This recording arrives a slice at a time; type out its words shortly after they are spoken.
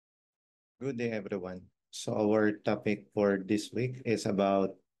Good day, everyone. So our topic for this week is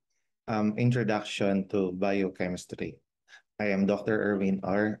about introduction to biochemistry. I am Dr. Erwin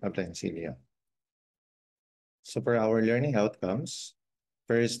R. Abrencilio. So for our learning outcomes,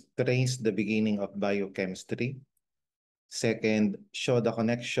 first, trace the beginning of biochemistry. Second, show the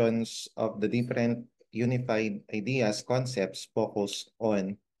connections of the different unified ideas, concepts focused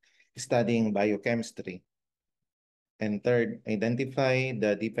on studying biochemistry. And third, identify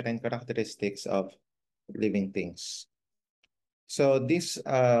the different characteristics of living things. So this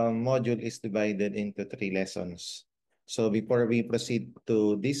module is divided into 3 lessons. So before we proceed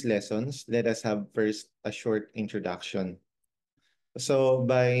to these lessons, let us have first a short introduction. So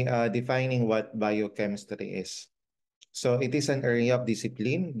by defining what biochemistry is. So it is an area of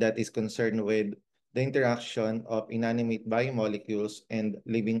discipline that is concerned with the interaction of inanimate biomolecules and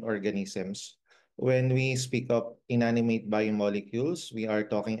living organisms. When we speak of inanimate biomolecules, we are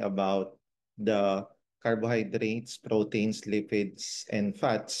talking about the carbohydrates, proteins, lipids, and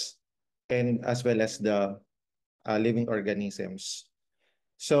fats, and as well as the living organisms.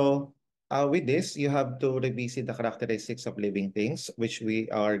 So with this, you have to revisit the characteristics of living things, which we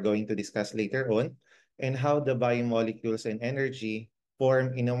are going to discuss later on, and how the biomolecules and energy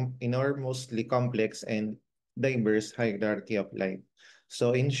form enormously complex and diverse hierarchy of life.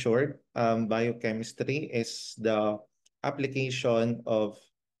 So in short, biochemistry is the application of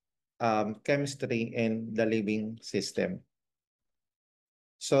chemistry in the living system.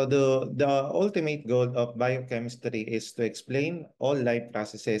 So the ultimate goal of biochemistry is to explain all life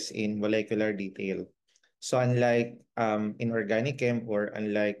processes in molecular detail. So unlike inorganic chem or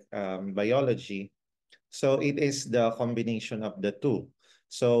unlike biology, so it is the combination of the two.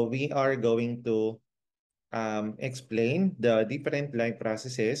 So we are going to explain the different life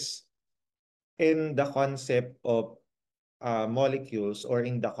processes in the concept of molecules or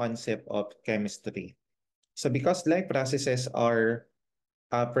in the concept of chemistry. So because life processes are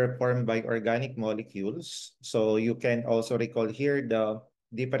performed by organic molecules. So you can also recall here the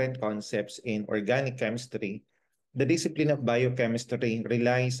different concepts in organic chemistry. The discipline of biochemistry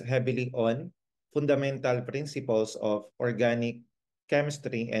relies heavily on fundamental principles of organic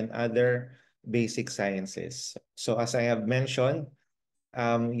chemistry and other basic sciences. So as I have mentioned,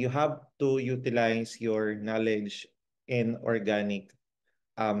 you have to utilize your knowledge in organic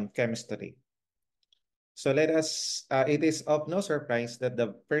chemistry. So it is of no surprise that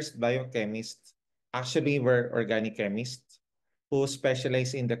the first biochemists actually were organic chemists who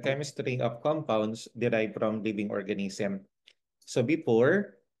specialize in the chemistry of compounds derived from living organism. So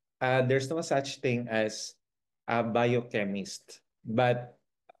before, there's no such thing as a biochemist, but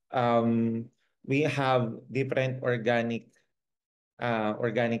um, we have different organic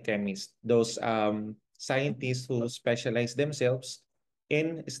chemists, those scientists who specialize themselves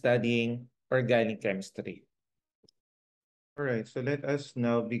in studying organic chemistry. All right, so let us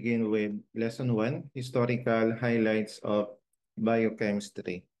now begin with lesson 1, historical highlights of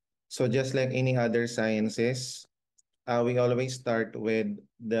biochemistry. So just like any other sciences, we always start with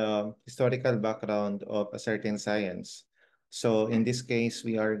the historical background of a certain science. So in this case,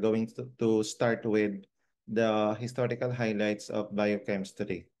 we are going to start with the historical highlights of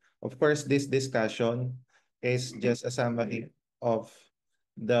biochemistry. Of course, this discussion is just a summary of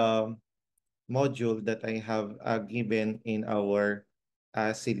the module that I have given in our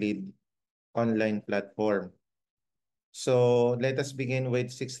CLID online platform. So let us begin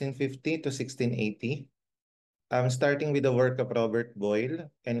with 1650 to 1680. Starting with the work of Robert Boyle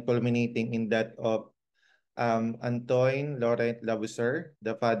and culminating in that of Antoine Laurent Lavoisier,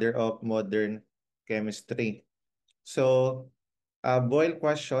 the father of modern chemistry. So Boyle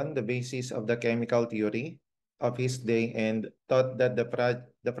questioned the basis of the chemical theory of his day and thought that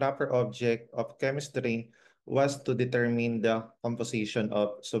the proper object of chemistry was to determine the composition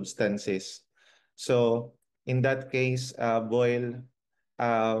of substances. So in that case, Boyle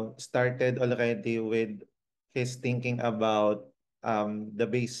started already with his thinking about the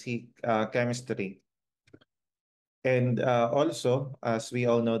basic chemistry. And also, as we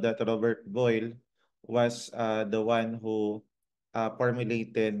all know that Robert Boyle was the one who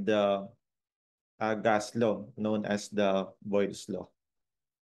formulated the gas law known as the Boyle's law.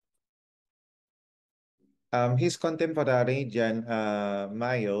 His contemporary, John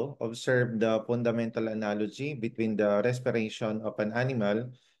Mayo, observed the fundamental analogy between the respiration of an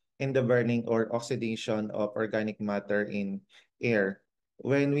animal and the burning or oxidation of organic matter in air.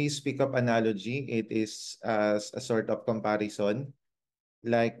 When we speak of analogy, it is as a sort of comparison.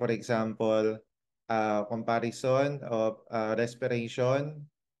 Like, for example, comparison of respiration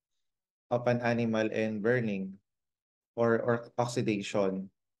of an animal and burning or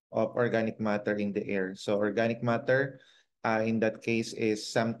oxidation. of organic matter in the air. So organic matter, in that case, is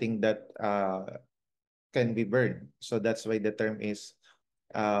something that can be burned. So that's why the term is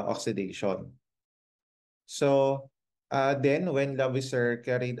oxidation. So then when Lavoisier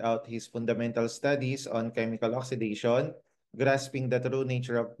carried out his fundamental studies on chemical oxidation, grasping the true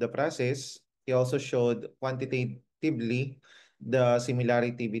nature of the process, he also showed quantitatively the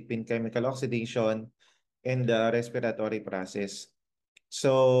similarity between chemical oxidation and the respiratory process.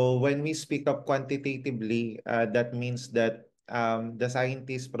 So when we speak of quantitatively, that means that the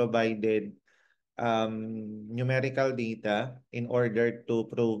scientists provided numerical data in order to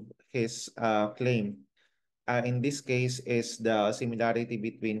prove his claim. In this case is the similarity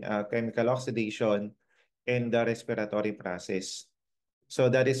between chemical oxidation and the respiratory process. So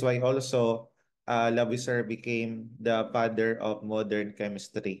that is why also Lavoisier became the father of modern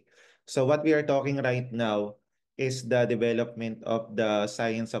chemistry. So what we are talking right now is the development of the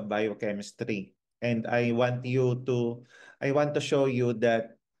science of biochemistry. And I want to show you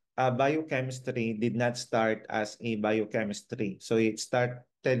that biochemistry did not start as a biochemistry. So it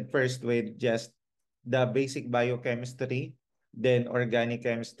started first with just the basic biochemistry, then organic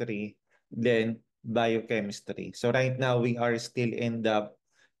chemistry, then biochemistry. So right now we are still in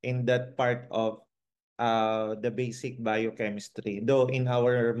that part of the basic biochemistry. Though in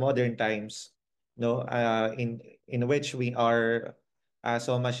our modern times, no, in which we are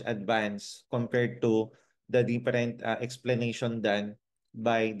so much advanced compared to the different explanation done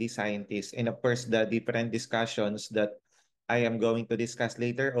by the scientists, and of course the different discussions that I am going to discuss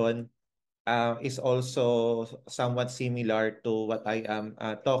later on is also somewhat similar to what I am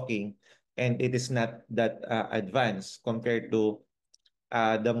talking, and it is not that advanced compared to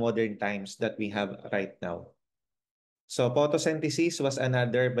the modern times that we have right now. So photosynthesis was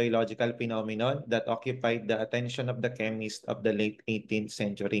another biological phenomenon that occupied the attention of the chemists of the late 18th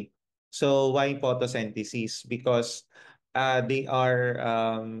century. So why photosynthesis? Because they are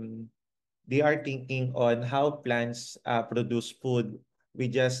thinking on how plants produce food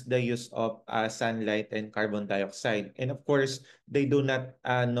with just the use of sunlight and carbon dioxide. And of course, they do not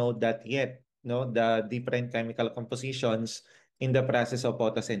know that yet, no, the different chemical compositions in the process of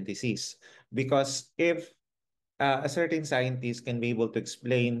photosynthesis. Because if a certain scientist can be able to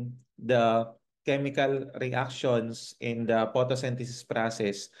explain the chemical reactions in the photosynthesis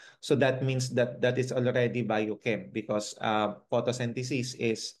process. So that means that that is already biochem because photosynthesis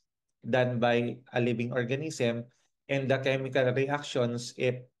is done by a living organism, and the chemical reactions,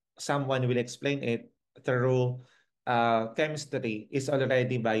 if someone will explain it through chemistry, is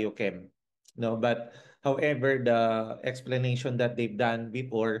already biochem. No, but however, the explanation that they've done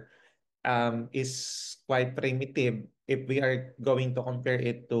before is quite primitive if we are going to compare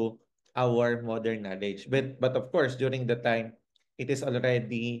it to our modern knowledge. But of course, during the time, it is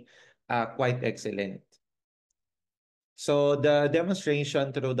already quite excellent. So the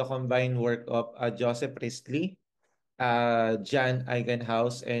demonstration through the combined work of Joseph Priestley, John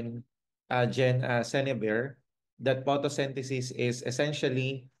Eigenhaus, and Jen Seneber, that photosynthesis is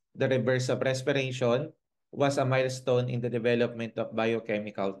essentially the reverse of respiration, was a milestone in the development of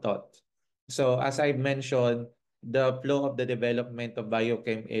biochemical thought. So as I mentioned, the flow of the development of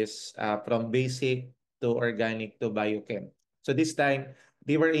biochem is from basic to organic to biochem. So this time,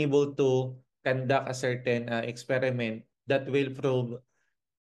 they were able to conduct a certain experiment that will prove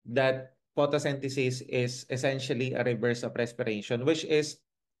that photosynthesis is essentially a reverse of respiration, which is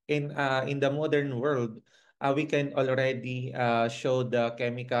in the modern world, we can already show the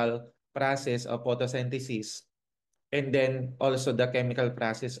chemical process of photosynthesis, and then also the chemical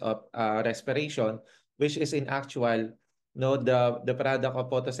process of respiration, which is in actual, no, the product of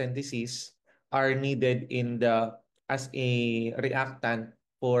photosynthesis are needed in the as a reactant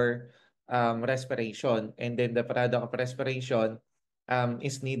for respiration, and then the product of respiration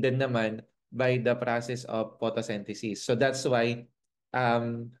is needed naman by the process of photosynthesis. So that's why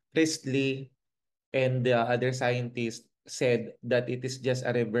Priestley and the other scientists said that it is just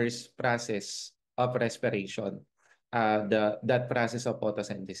a reverse process of respiration, that process of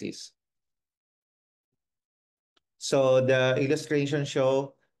photosynthesis. So the illustration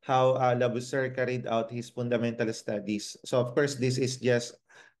show how Lavoisier carried out his fundamental studies. So of course, this is just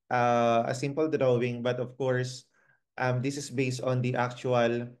a simple drawing, but of course, this is based on the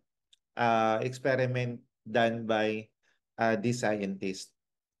actual experiment done by this scientist.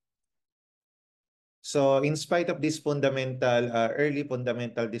 So in spite of these early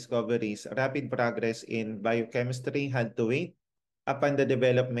fundamental discoveries, rapid progress in biochemistry had to wait upon the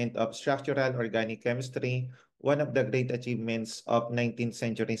development of structural organic chemistry, one of the great achievements of 19th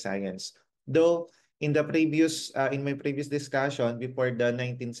century science. Though in my previous discussion before the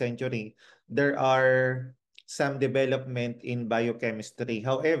 19th century, there are some development in biochemistry.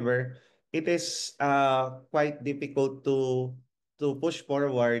 However, it is quite difficult to push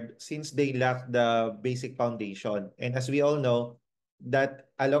forward since they lack the basic foundation. And as we all know, that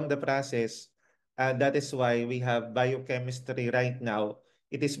along the process, that is why we have biochemistry right now.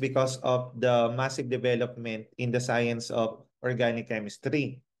 It is because of the massive development in the science of organic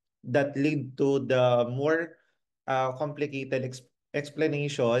chemistry that lead to the more complicated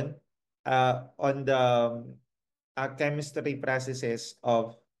explanation on the chemistry processes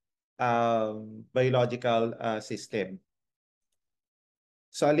of biological system.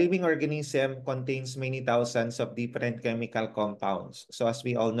 So a living organism contains many thousands of different chemical compounds. So as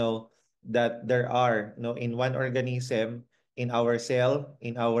we all know that there are, in one organism, in our cell,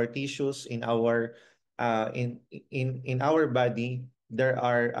 in our tissues, in our in our body, there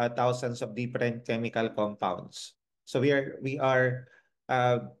are thousands of different chemical compounds. So we are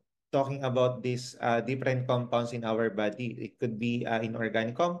uh, talking about these different compounds in our body. It could be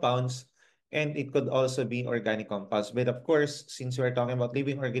inorganic compounds, and it could also be organic compounds. But of course, since we're talking about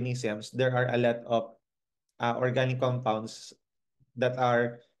living organisms, there are a lot of organic compounds that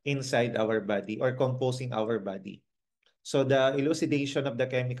are inside our body or composing our body. So the elucidation of the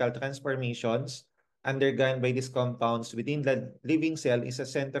chemical transformations undergone by these compounds within the living cell is a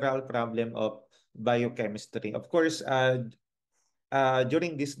central problem of biochemistry. Of course,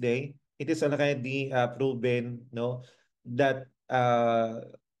 during this day, it is already proven, no, that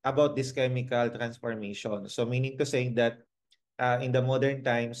about this chemical transformation. So meaning to say that in the modern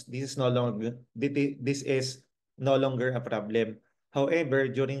times, this is no longer a problem. However,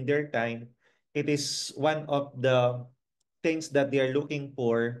 during their time, it is one of the things that they are looking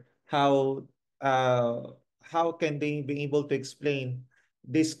for. Uh, how can they be able to explain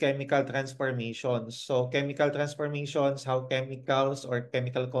these chemical transformations? So chemical transformations, how chemicals or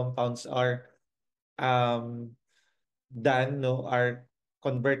chemical compounds are um, done, no, are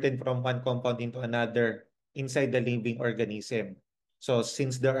converted from one compound into another inside the living organism. So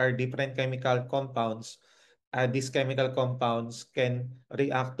since there are different chemical compounds, these chemical compounds can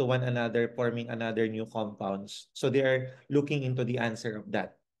react to one another, forming another new compounds. So they are looking into the answer of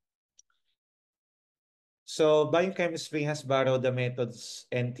that. So biochemistry has borrowed the methods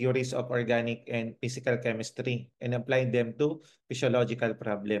and theories of organic and physical chemistry and applied them to physiological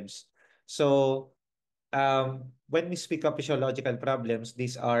problems. So when we speak of physiological problems,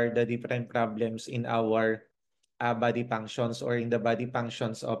 these are the different problems in our body functions or in the body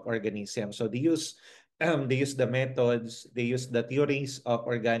functions of organisms. So they use the methods, they use the theories of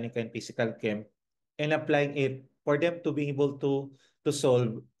organic and physical chem, and applying it for them to be able to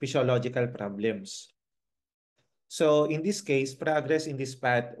solve physiological problems. So in this case, progress in this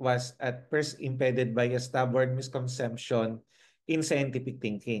path was at first impeded by a stubborn misconception in scientific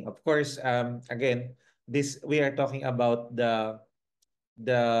thinking. Of course, again, this we are talking about the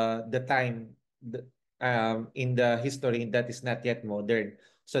time in the history that is not yet modern.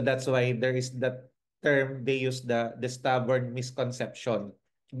 So that's why there is that term they use, the stubborn misconception.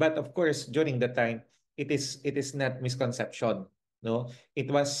 But of course, during the time, it is not misconception. No, it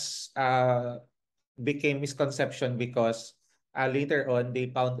was became misconception because later on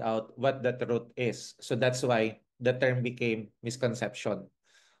they found out what the truth is. So that's why the term became misconception.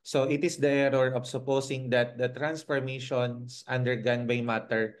 So it is the error of supposing that the transformations undergone by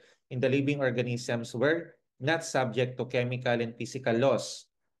matter in the living organisms were not subject to chemical and physical laws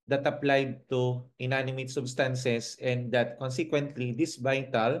that applied to inanimate substances, and that consequently this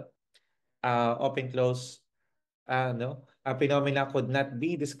vital, open close, no, a phenomena could not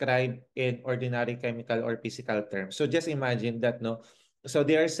be described in ordinary chemical or physical terms. So just imagine that, no. So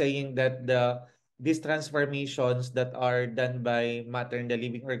they are saying that these transformations that are done by matter in the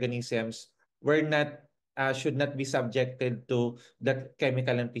living organisms were not should not be subjected to the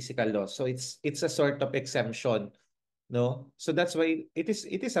chemical and physical laws. So it's a sort of exemption, no. So that's why it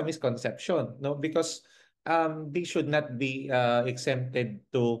is a misconception, no, because they should not be exempted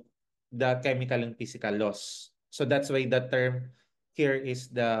to the chemical and physical laws. So that's why the term here is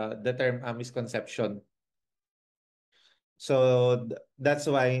the term misconception. So that's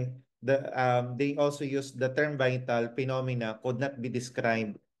why they also use the term vital phenomena could not be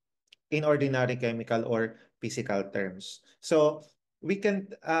described in ordinary chemical or physical terms. So we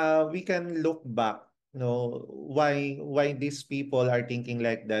can look back, why these people are thinking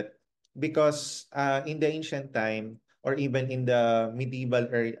like that, because in the ancient time or even in the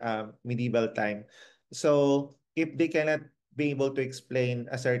medieval time, so if they cannot be able to explain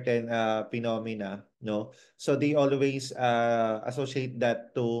a certain phenomena, no, so they always associate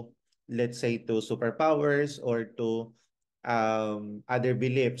that to let's say, to superpowers or to other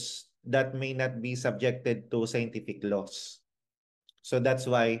beliefs that may not be subjected to scientific laws. So that's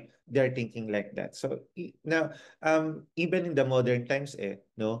why they're thinking like that. So now, even in the modern times,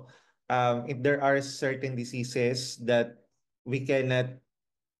 no, if there are certain diseases that we cannot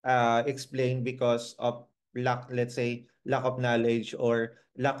explain because of lack, let's say, lack of knowledge or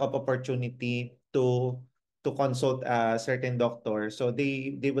lack of opportunity to consult a certain doctor. So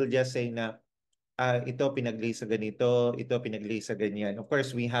they will just say na ito pinagli sa ganito, ito pinagli sa ganyan. Of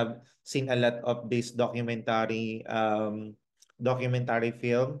course, we have seen a lot of this documentary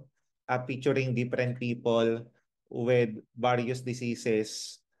film featuring different people with various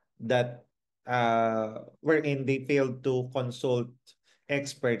diseases that wherein they failed to consult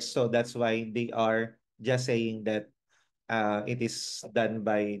experts. So that's why they are just saying that it is done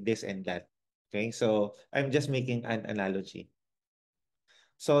by this and that. Okay, so I'm just making an analogy.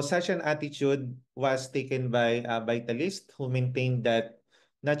 So such an attitude was taken by vitalists who maintained that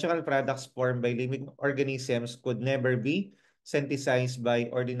natural products formed by living organisms could never be synthesized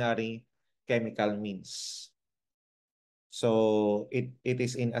by ordinary chemical means. So it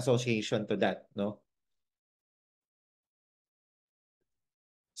is in association to that, no?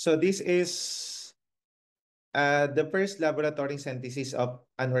 So this is the first laboratory synthesis of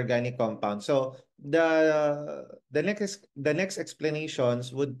an organic compound. So the next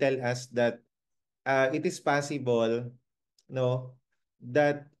explanations would tell us that it is possible, no,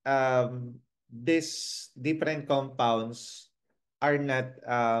 that these different compounds are not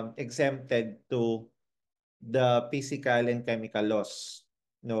exempted to the physical and chemical laws.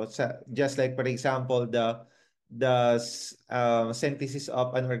 No, just like for example the synthesis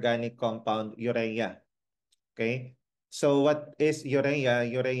of an organic compound urea. Okay, so what is urea?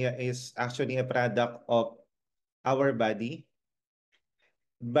 Urea is actually a product of our body,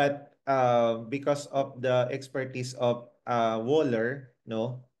 but because of the expertise of Waller,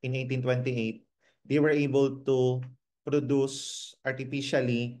 no, in 1828, they were able to produce artificial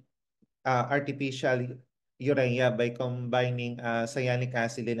urea by combining cyanic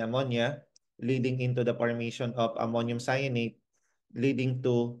acid and ammonia, leading into the formation of ammonium cyanate, leading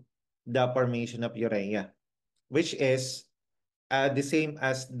to the formation of urea, which is the same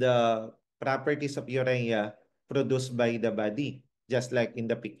as the properties of urea produced by the body, just like in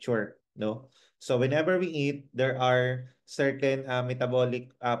the picture, no? So whenever we eat, there are certain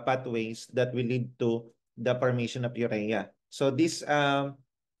metabolic pathways that will lead to the formation of urea. So this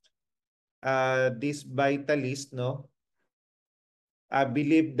vitalist, no,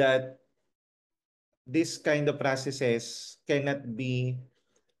 believe that this kind of processes cannot be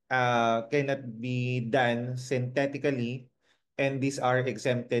done synthetically, and these are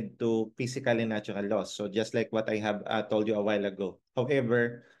exempted to physical and natural laws. So just like what I have told you a while ago.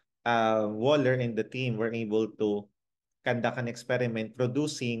 However, Waller and the team were able to conduct an experiment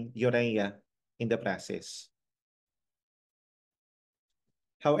producing urea in the process.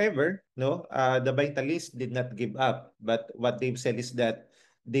 However, no, the Vitalists did not give up, but what they've said is that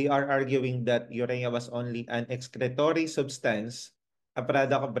they are arguing that urea was only an excretory substance, a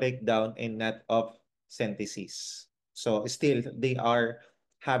product of breakdown and not of synthesis. So still, they are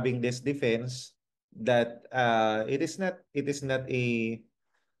having this defense that it is not a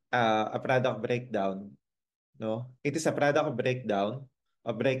product breakdown. No, it is a product of breakdown,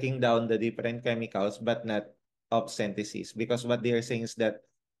 of breaking down the different chemicals, but not of synthesis. Because what they are saying is that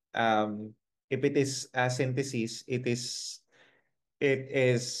um, if it is a synthesis, it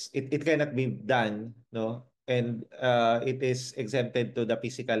cannot be done, no, and it is exempted to the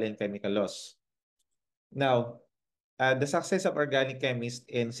physical and chemical laws. Now, the success of organic chemists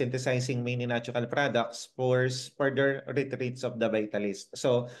in synthesizing many natural products force further retreats of the vitalist.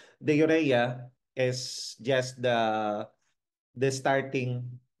 So the urea is just the starting,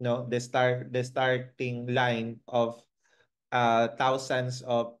 no, the starting line of thousands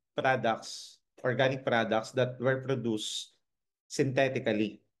of products, organic products that were produced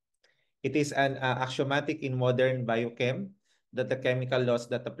synthetically. It is an axiomatic in modern biochem that the chemical laws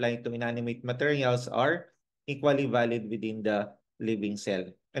that apply to inanimate materials are equally valid within the living cell.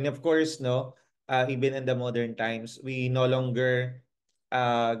 And of course, no, even in the modern times, we no longer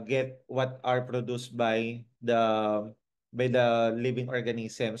get what are produced by the living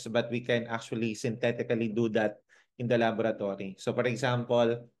organisms, but we can actually synthetically do that in the laboratory. So for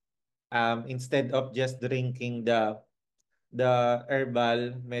example, instead of just drinking the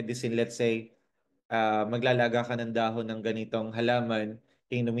herbal medicine, let's say, maglalaga ka ng dahon ng ganitong halaman,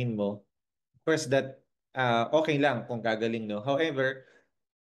 inumin mo. First, that okay lang kung gagaling, no? However,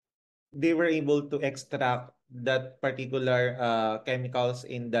 they were able to extract that particular chemicals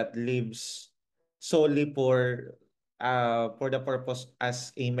in that leaves solely for the purpose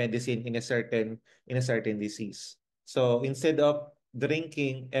as a medicine in a certain disease. So instead of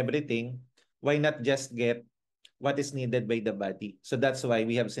drinking everything, why not just get what is needed by the body? So that's why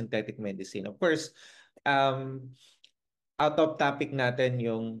we have synthetic medicine. Of course, um, out of topic natin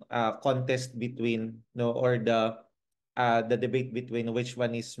yung contest between no or the debate between which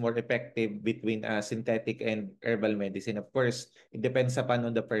one is more effective between synthetic and herbal medicine. Of course, it depends upon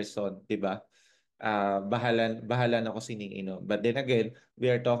on the person, 'di ba? Bahala na kung sino iniinom. But then again, we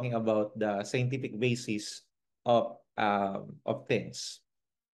are talking about the scientific basis of things.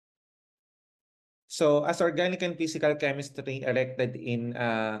 So, as organic and physical chemistry erected in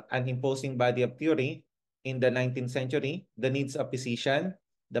an imposing body of theory in the 19th century, the needs of physician,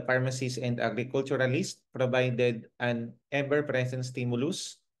 the pharmacist, and agriculturalist provided an ever-present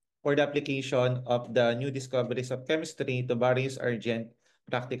stimulus for the application of the new discoveries of chemistry to various urgent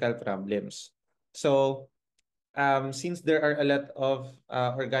practical problems. So, since there are a lot of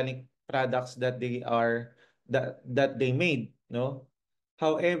organic products that they made, no.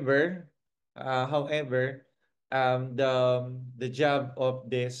 However, however, the job of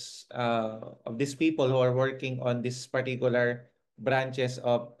these people who are working on this particular branches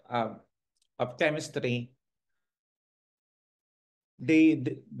of chemistry, they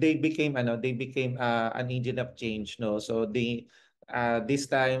became an agent of change, no. So this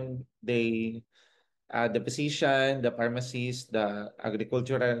time the physician, the pharmacist, the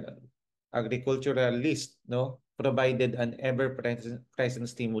agriculturalist, no, provided an ever-present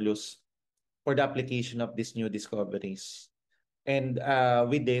stimulus for the application of these new discoveries. And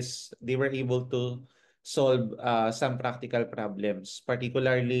with this, they were able to solve some practical problems,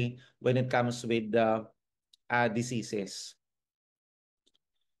 particularly when it comes with the diseases.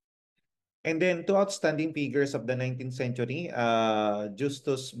 And then two outstanding figures of the 19th century,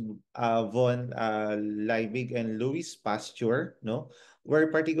 Justus von Liebig and Louis Pasteur, no, were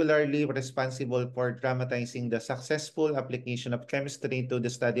particularly responsible for dramatizing the successful application of chemistry to the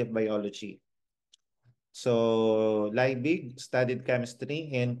study of biology. So Liebig studied chemistry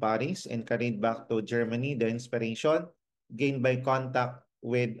in Paris and carried back to Germany the inspiration gained by contact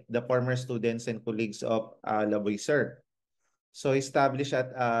with the former students and colleagues of Lavoisier. So established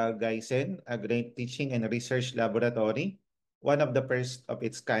at Gießen, a great teaching and research laboratory, one of the first of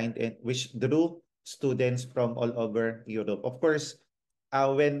its kind, and which drew students from all over Europe. Of course,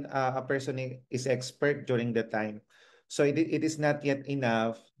 when a person is expert during the time, so it is not yet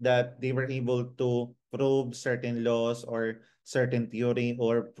enough that they were able to prove certain laws or certain theory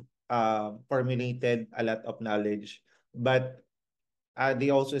or formulated a lot of knowledge, but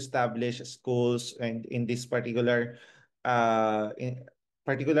they also establish schools and in this particular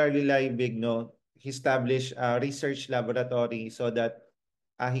particularly Liebig, no, he established a research laboratory so that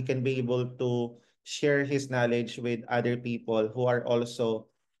he can be able to share his knowledge with other people who are also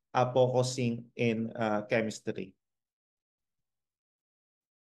focusing in chemistry.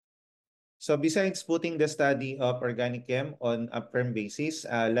 So besides putting the study of organic chem on a firm basis,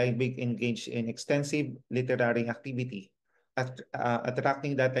 Liebig engaged in extensive literary activity,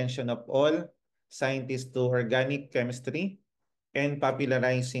 attracting the attention of all scientists to organic chemistry and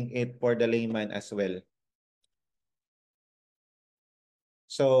popularizing it for the layman as well.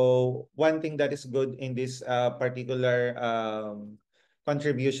 So one thing that is good in this particular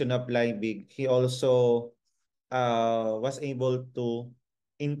contribution of Liebig, he also was able to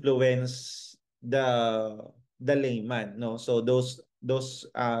influence the layman, no. So those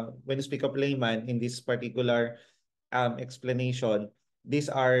when you speak of layman in this particular explanation, these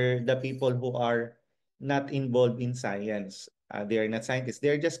are the people who are not involved in science. They are not scientists,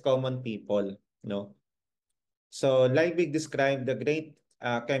 they're just common people, no. So Liebig described the great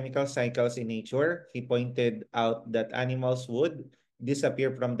chemical cycles in nature. He pointed out that animals would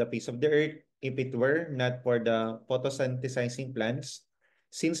disappear from the face of the earth if it were not for the photosynthesizing plants,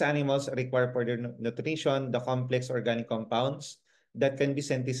 since animals require for their nutrition the complex organic compounds that can be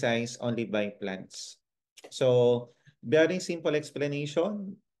synthesized only by plants. So very simple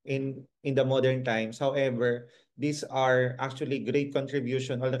explanation in the modern times. However, these are actually great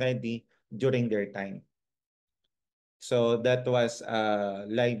contribution already during their time. So that was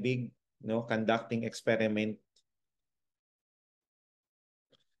Liebig, no, conducting experiment.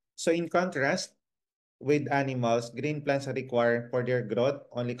 So in contrast with animals, green plants require for their growth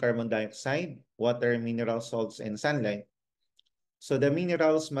only carbon dioxide, water, mineral salts, and sunlight. So the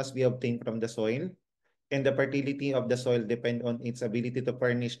minerals must be obtained from the soil, and the fertility of the soil depend on its ability to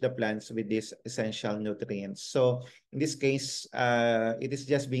furnish the plants with these essential nutrients. So in this case, it is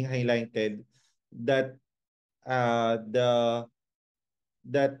just being highlighted that the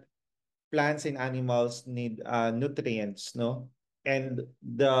that plants and animals need nutrients, no? And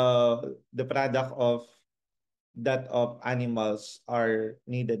the product of that of animals are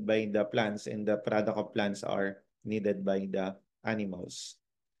needed by the plants, and the product of plants are needed by the animals.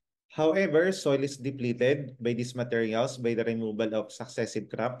 However, soil is depleted by these materials by the removal of successive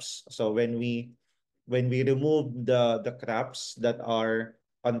crops. So when we remove the crops that are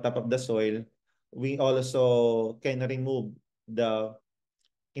on top of the soil, we also can remove the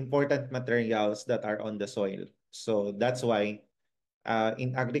important materials that are on the soil. So that's why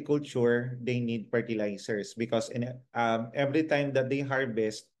in agriculture they need fertilizers, because every time that they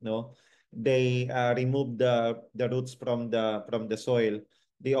harvest, no, they remove the roots from the soil.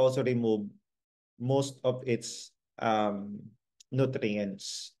 They also remove most of its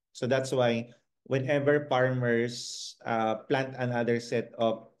nutrients. So that's why whenever farmers plant another set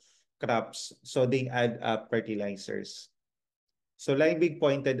of crops, so they add fertilizers. So Liebig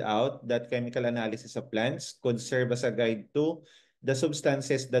pointed out that chemical analysis of plants could serve as a guide to the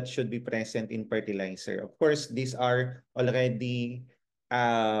substances that should be present in fertilizer. Of course, these are already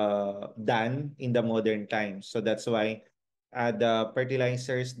done in the modern times. So that's why the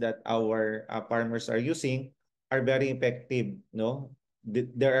fertilizers that our farmers are using are very effective. No,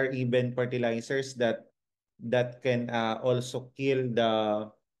 there are even fertilizers that can also kill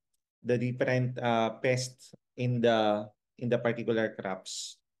the different pests in the particular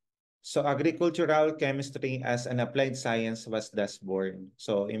crops. So agricultural chemistry as an applied science was thus born.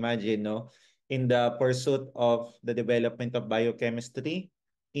 So imagine, no, in the pursuit of the development of biochemistry,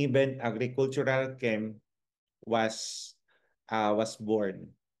 even agricultural chem was born.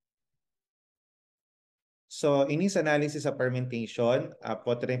 So in his analysis of fermentation,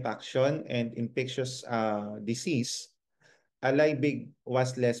 putrefaction, and infectious disease, Liebig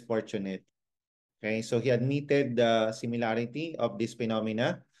was less fortunate. Okay, so he admitted the similarity of this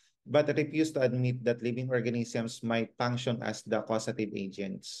phenomena, but refused to admit that living organisms might function as the causative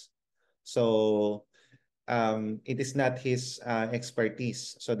agents. So it is not his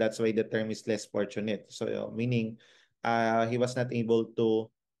expertise. So that's why the term is less fortunate. So meaning he was not able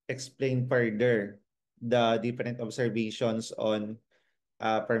to explain further the different observations on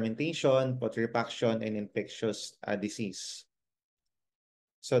fermentation, putrefaction, and infectious disease.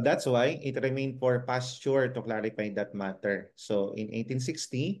 So that's why it remained for Pasteur to clarify that matter. So in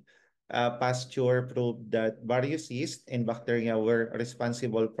 1860, Pasteur proved that various yeast and bacteria were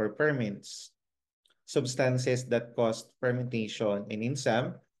responsible for ferments, substances that caused fermentation, and in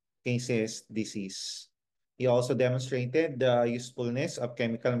some cases, disease. He also demonstrated the usefulness of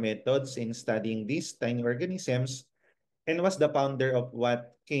chemical methods in studying these tiny organisms, and was the founder of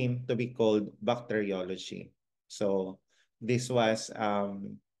what came to be called bacteriology. So this was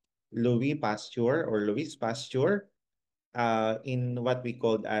Louis Pasteur or Louis Pasteur in what we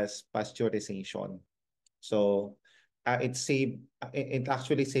called as pasteurization. So it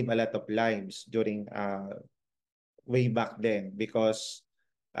actually saved a lot of lives during way back then, because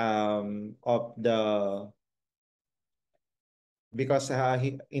of the because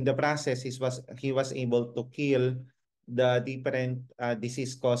in the process he was able to kill the different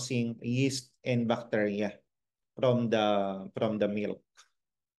disease causing yeast and bacteria from the milk.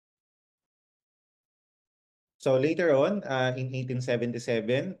 So later on, in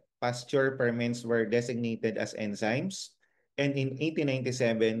 1877, Pasteur ferments were designated as enzymes. And in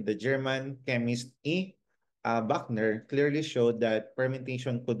 1897, the German chemist E. Bachner clearly showed that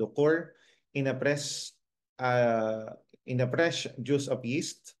fermentation could occur in a press uh, in a fresh juice of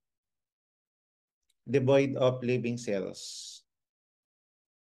yeast devoid of living cells.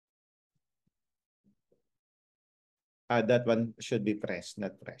 That one should be pressed,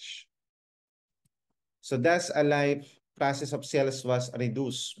 not fresh. So thus a life process of cells was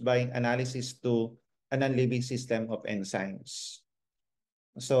reduced by analysis to a non-living system of enzymes.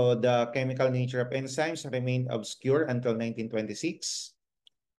 So the chemical nature of enzymes remained obscure until 1926,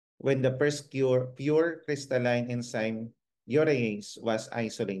 when the first pure crystalline enzyme urease was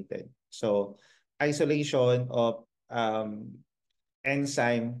isolated. So isolation of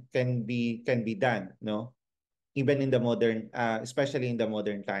enzyme can be done, no? Even in the modern, especially in the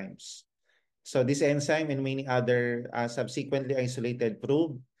modern times. So this enzyme and many other subsequently isolated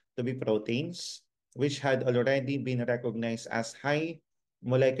proved to be proteins, which had already been recognized as high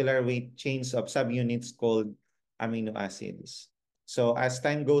molecular weight chains of subunits called amino acids. So as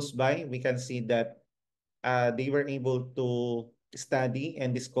time goes by, we can see that they were able to study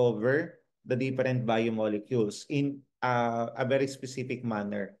and discover the different biomolecules in a very specific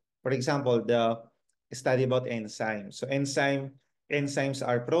manner. For example, the study about enzymes. So enzymes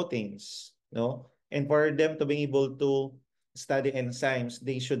are proteins, no? And for them to be able to study enzymes,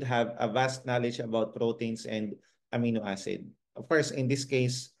 they should have a vast knowledge about proteins and amino acid. Of course, in this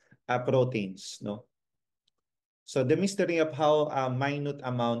case, proteins, no? So the mystery of how minute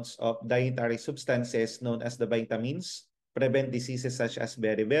amounts of dietary substances known as the vitamins prevent diseases such as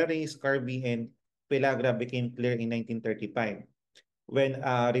beriberi, scurvy, and pellagra became clear in 1935 when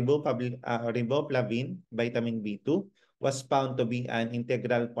riboflavin, vitamin B2, was found to be an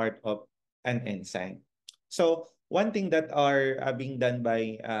integral part of an enzyme. So one thing that are being done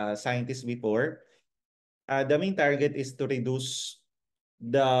by scientists before, the main target is to reduce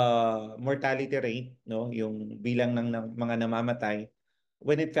the mortality rate, no, yung bilang ng mga namamatay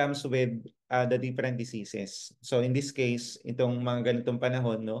when it comes with the different diseases. So in this case, itong mga ganitong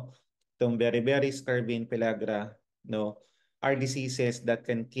panahon, no, itong beriberi, scurvy, and pellagra, no, are diseases that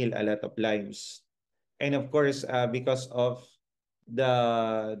can kill a lot of lives. And of course, because of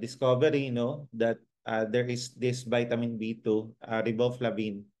the discovery, no, that there is this vitamin B2,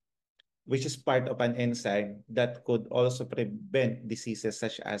 riboflavin, which is part of an enzyme that could also prevent diseases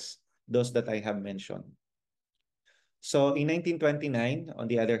such as those that I have mentioned. So in 1929, on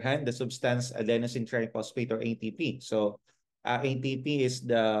the other hand, the substance adenosine triphosphate or ATP. So ATP is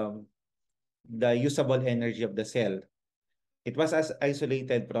the usable energy of the cell. It was as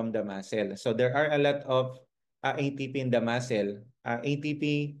isolated from the muscle. So there are a lot of ATP in the muscle.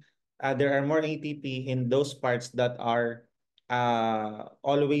 ATP, there are more ATP in those parts that are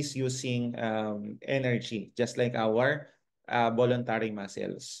always using energy, just like our voluntary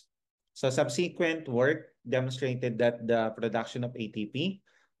muscles. So subsequent work demonstrated that the production of ATP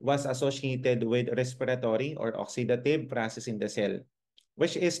was associated with respiratory or oxidative process in the cell,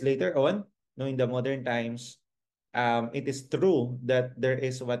 which is later on, no, in the modern times, it is true that there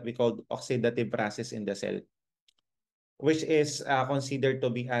is what we call oxidative process in the cell, which is considered to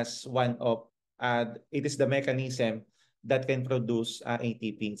be as one of, it is the mechanism that can produce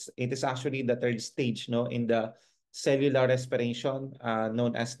ATPs. It is actually the third stage, no, in the cellular respiration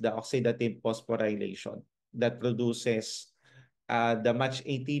known as the oxidative phosphorylation that produces the much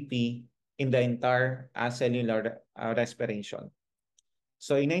ATP in the entire cellular respiration.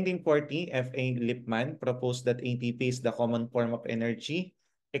 So in 1940, F.A. Lippmann proposed that ATP is the common form of energy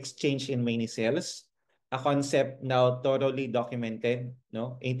exchange in many cells, a concept now thoroughly documented.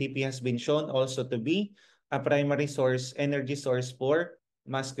 No? ATP has been shown also to be a primary source, energy source for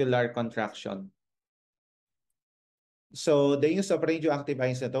muscular contraction. So the use of radioactive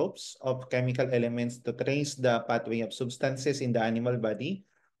isotopes of chemical elements to trace the pathway of substances in the animal body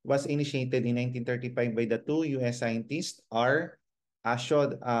was initiated in 1935 by the two U.S. scientists R.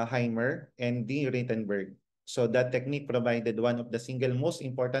 Schrodheimer and D. Rittenberg. So that technique provided one of the single most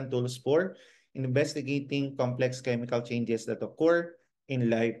important tools for investigating complex chemical changes that occur in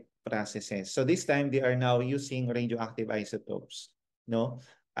life processes. So this time they are now using radioactive isotopes. No,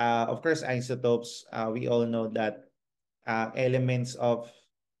 of course, isotopes. We all know that elements of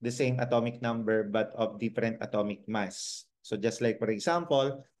the same atomic number but of different atomic mass. So just like for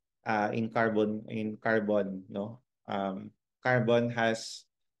example, in carbon, no, carbon has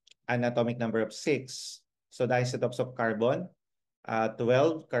an atomic number of 6. So the isotopes of carbon,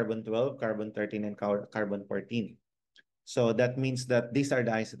 12, carbon 13, and carbon 14. So that means that these are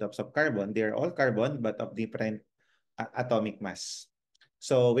the isotopes of carbon. They are all carbon but of different atomic mass.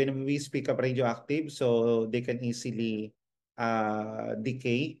 So when we speak of radioactive, so they can easily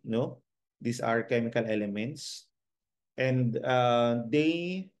decay, no? These are chemical elements. And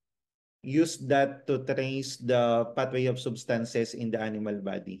they use that to trace the pathway of substances in the animal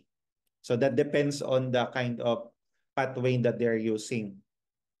body. So that depends on the kind of pathway that they're using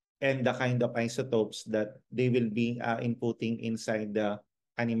and the kind of isotopes that they will be inputting inside the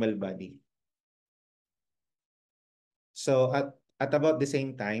animal body. So at about the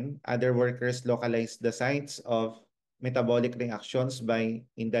same time, other workers localized the sites of metabolic reactions by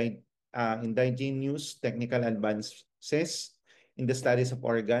indigenous technical advances in the studies of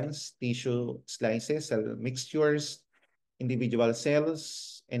organs, tissue slices, cell mixtures, individual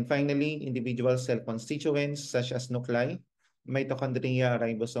cells, and finally, individual cell constituents such as nuclei, mitochondria,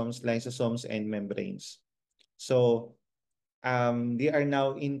 ribosomes, lysosomes, and membranes. So they are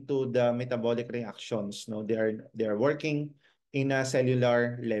now into the metabolic reactions. No, they are working in a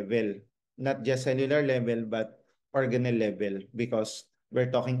cellular level, not just cellular level, but organelle level, because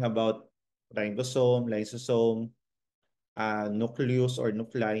we're talking about ribosome, lysosome, nucleus or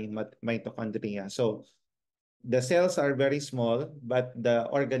nuclei, mitochondria. So the cells are very small, but the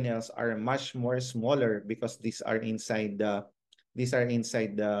organelles are much more smaller because these are inside the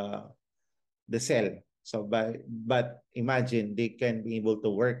cell. So but imagine they can be able to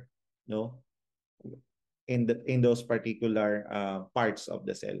work, no, in those particular parts of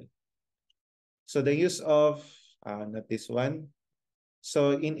the cell. So the use of not this one.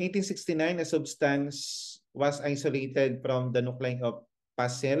 So in 1869, a substance was isolated from the nuclei of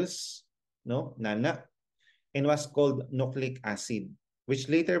past cells, no, NANA, and was called nucleic acid, which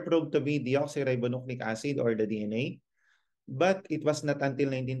later proved to be deoxyribonucleic acid or the DNA. But it was not until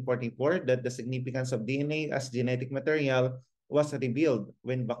 1944 that the significance of DNA as genetic material was revealed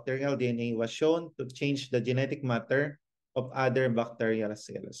when bacterial DNA was shown to change the genetic matter of other bacterial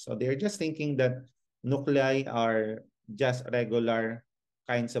cells. So they're just thinking that nuclei are just regular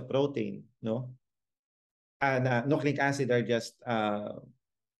kinds of protein, no? And nucleic acid are just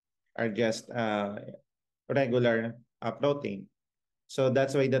regular protein. So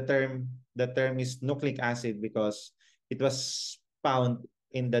that's why the term is nucleic acid, because it was found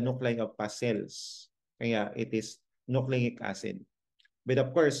in the nuclei of past cells. Kaya it is nucleic acid. But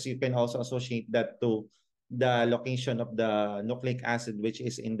of course, you can also associate that to the location of the nucleic acid, which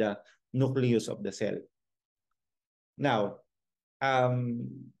is in the nucleus of the cell. Now, um,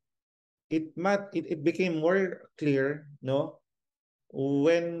 it became more clear, no,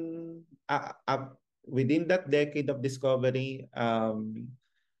 when within that decade of discovery,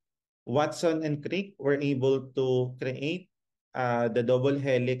 Watson and Crick were able to create the double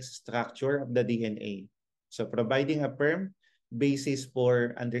helix structure of the DNA. So providing a firm basis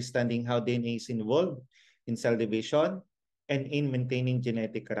for understanding how DNA is involved in cell division and in maintaining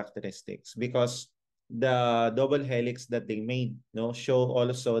genetic characteristics, because the double helix that they made, no, show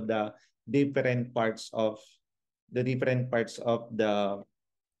also the different parts of the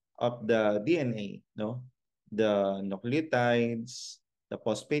DNA, no, the nucleotides, the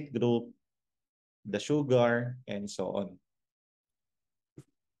phosphate group, the sugar, and so on.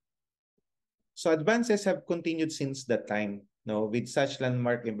 So advances have continued since that time, no, with such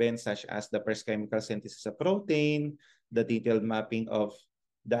landmark events such as the first chemical synthesis of protein, the detailed mapping of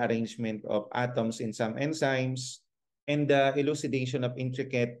the arrangement of atoms in some enzymes, and the elucidation of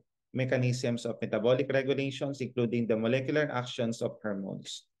intricate mechanisms of metabolic regulations, including the molecular actions of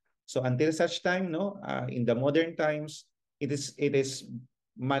hormones. So until such time, no, in the modern times, it is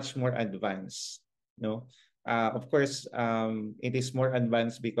much more advanced, no. Of course, it is more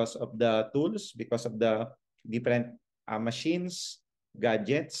advanced because of the tools, because of the different machines,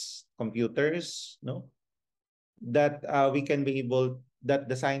 gadgets, computers, no, that that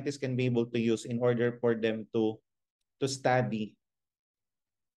the scientists can be able to use in order for them to study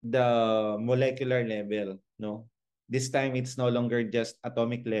the molecular level, no. This time it's no longer just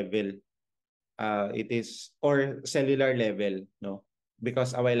atomic level. It is or cellular level, no,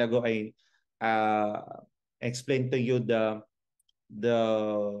 because a while ago I explained to you the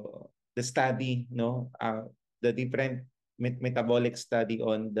the study, no, the different metabolic study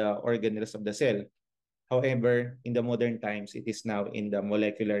on the organelles of the cell. However, in the modern times, it is now in the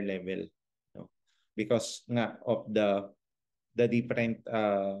molecular level, no, because nga of the different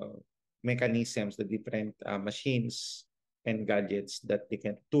mechanisms, the different machines and gadgets that they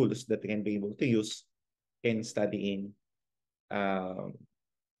can tools that they can be able to use in studying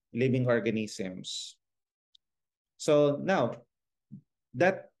living organisms. So now,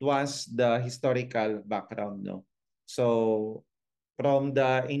 that was the historical background, no. So from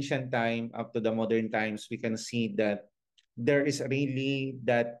the ancient time up to the modern times, we can see that there is really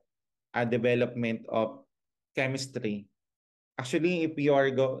that a development of chemistry. Actually, if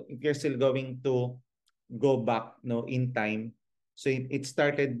you're still going to go back, no, in time, so it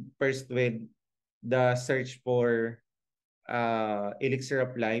started first with the search for elixir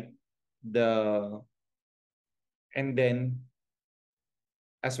of life, the and then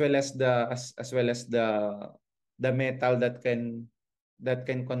as well as the metal that can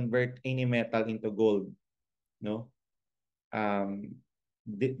convert any metal into gold, no.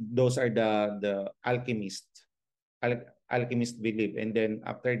 Those are the alchemist believe, and then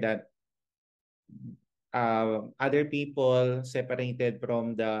after that other people separated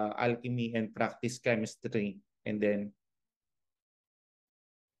from the alchemy and practice chemistry, and then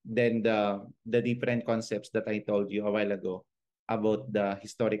the different concepts that I told you a while ago about the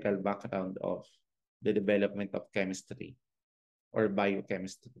historical background of the development of chemistry or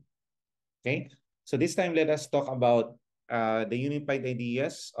biochemistry. Okay, so this time let us talk about the unified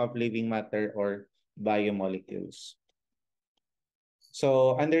ideas of living matter or biomolecules.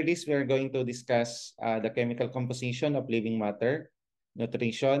 So under this, we are going to discuss the chemical composition of living matter,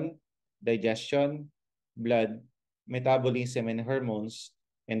 nutrition, digestion, blood, metabolism, and hormones,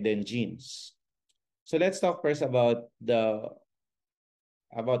 and then genes. So let's talk first about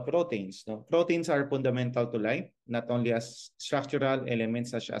proteins. No? Proteins are fundamental to life, not only as structural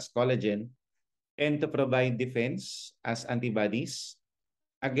elements such as collagen and to provide defense as antibodies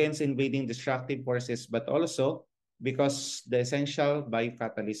against invading destructive forces, but also because the essential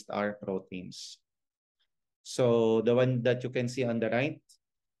biocatalysts are proteins. So the one that you can see on the right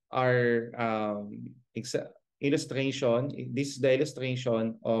are illustration. This is the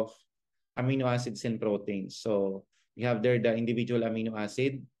illustration of amino acids and proteins. So we have there the individual amino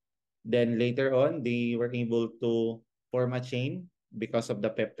acid. Then later on, they were able to form a chain because of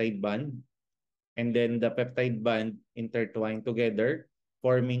the peptide bond. And then the peptide bond intertwined together,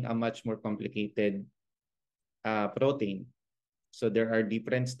 forming a much more complicated protein. So there are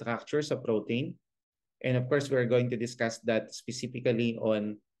different structures of protein. And of course, we're going to discuss that specifically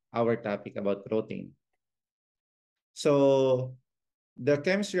on our topic about protein. So the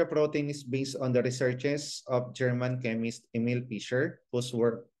chemistry of protein is based on the researches of German chemist Emil Fischer, whose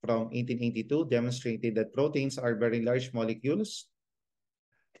work from 1882 demonstrated that proteins are very large molecules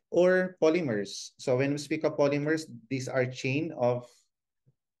or polymers. So when we speak of polymers, these are chain of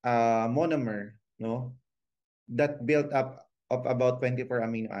monomer, no, that built up of about 24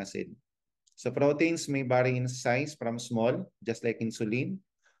 amino acid. So proteins may vary in size from small, just like insulin,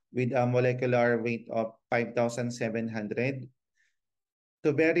 with a molecular weight of 5,700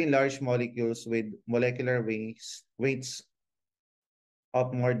 to very large molecules with molecular weights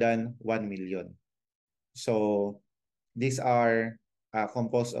of more than 1 million. So these are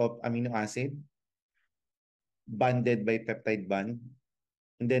composed of amino acid bonded by peptide bond,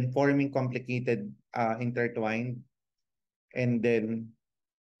 and then forming complicated intertwined, and then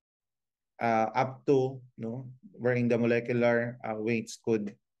up to, no, wherein the molecular weights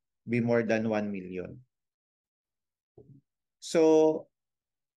could be more than 1 million. So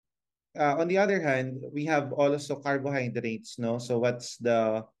on the other hand, we have also carbohydrates, no? So what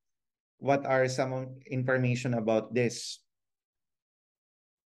are some information about this?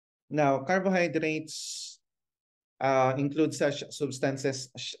 Now, carbohydrates include such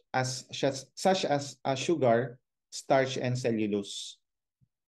substances such as sugar, starch, and cellulose.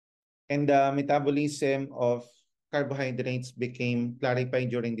 And the metabolism of carbohydrates became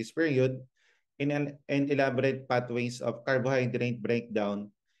clarified during this period and elaborate pathways of carbohydrate breakdown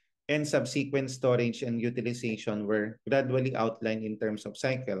and subsequent storage and utilization were gradually outlined in terms of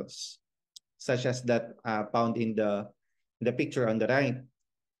cycles, such as that found in the picture on the right.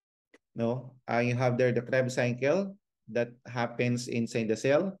 No, you have there the Krebs cycle that happens inside the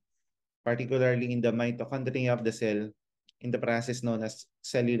cell, particularly in the mitochondria of the cell, in the process known as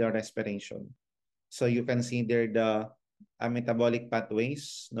cellular respiration. So you can see there the metabolic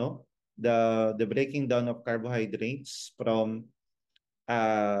pathways, no, the breaking down of carbohydrates from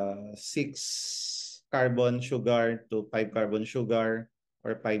 6 carbon sugar to 5 carbon sugar,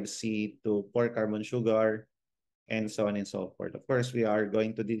 or 5C to 4 carbon sugar, and so on and so forth. Of course, we are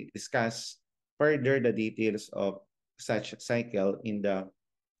going to discuss further the details of such cycle in the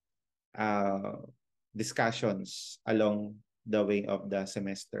discussions along the way of the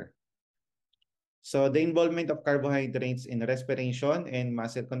semester. So the involvement of carbohydrates in respiration and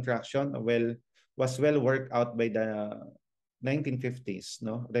muscle contraction was well worked out by the 1950s.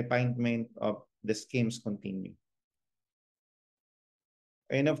 No, refinement of the schemes continue.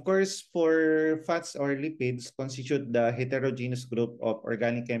 And of course, for fats or lipids constitute the heterogeneous group of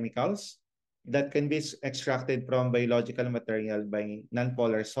organic chemicals that can be extracted from biological material by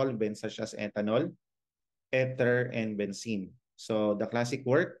nonpolar solvents such as ethanol, ether, and benzene. So the classic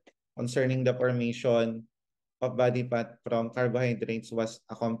work concerning the formation of body fat from carbohydrates was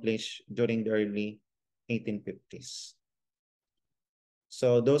accomplished during the early 1850s.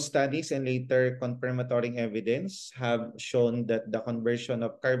 So those studies and later confirmatory evidence have shown that the conversion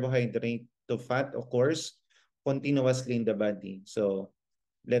of carbohydrate to fat occurs continuously in the body. So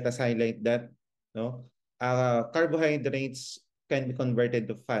let us highlight that. No, carbohydrates can be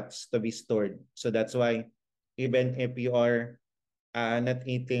converted to fats to be stored. So that's why even if you are not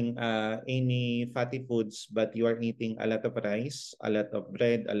eating any fatty foods, but you are eating a lot of rice, a lot of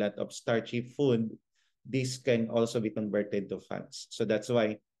bread, a lot of starchy food, this can also be converted to fats. So that's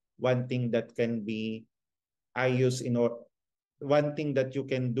why one thing that can be used one thing that you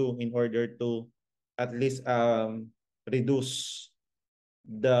can do in order to at least reduce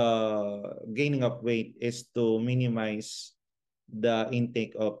the gaining of weight is to minimize the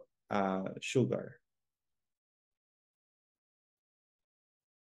intake of sugar.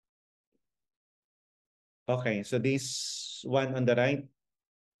 Okay, so this one on the right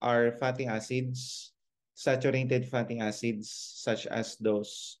are fatty acids, saturated fatty acids, such as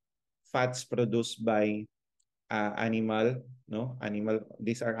those fats produced by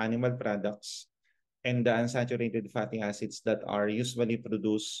these are animal products, and the unsaturated fatty acids that are usually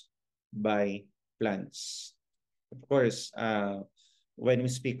produced by plants. Of course, when we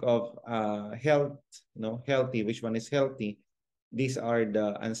speak of health, healthy, which one is healthy? These are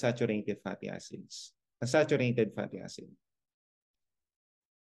the unsaturated fatty acids. Unsaturated fatty acid.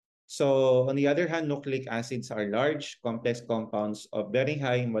 So on the other hand, nucleic acids are large, complex compounds of very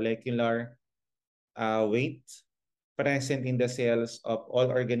high molecular weight present in the cells of all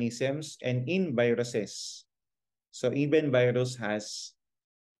organisms and in viruses. So even virus has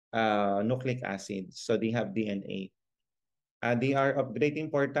nucleic acids, so they have DNA. They are of great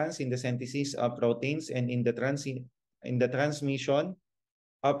importance in the synthesis of proteins and in the transmission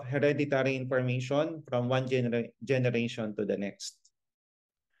of hereditary information from one generation to the next.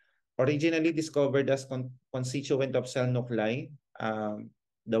 Originally discovered as constituent of cell nuclei,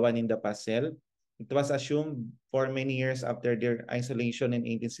 the one in the past cell, it was assumed for many years after their isolation in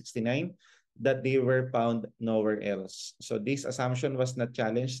 1869 that they were found nowhere else. So this assumption was not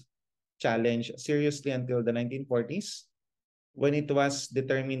challenged seriously until the 1940s, when it was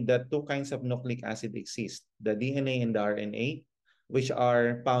determined that two kinds of nucleic acid exist, the DNA and the RNA, which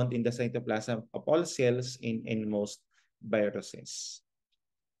are found in the cytoplasm of all cells in most viruses.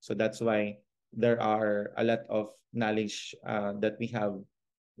 So that's why there are a lot of knowledge that we have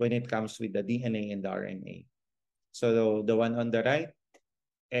when it comes with the DNA and the RNA. So the one on the right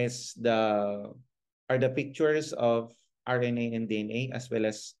is are the pictures of RNA and DNA, as well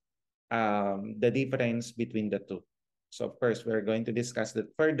as the difference between the two. So of course, we're going to discuss that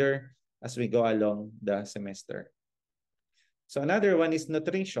further as we go along the semester. So another one is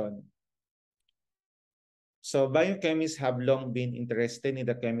nutrition. So biochemists have long been interested in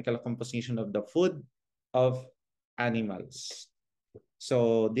the chemical composition of the food of animals.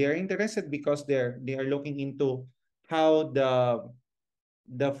 So they are interested because they are looking into how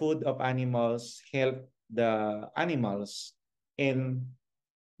the food of animals help the animals in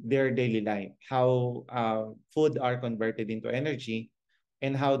their daily life, how food are converted into energy,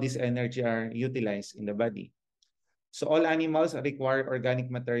 and how this energy are utilized in the body. So all animals require organic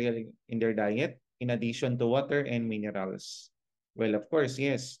material in their diet, in addition to water and minerals. Well, of course,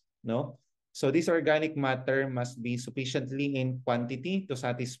 yes, no? So this organic matter must be sufficiently in quantity to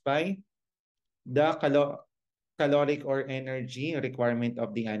satisfy the caloric or energy requirement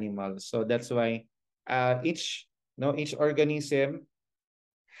of the animal. So that's why each organism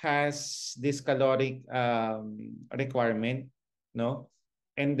has this caloric requirement, no?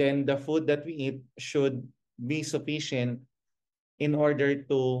 And then the food that we eat should be sufficient in order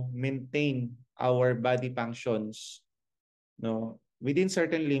to maintain our body functions, no? Within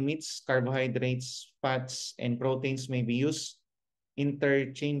certain limits, carbohydrates, fats, and proteins may be used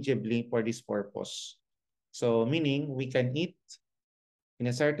interchangeably for this purpose. So meaning we can eat in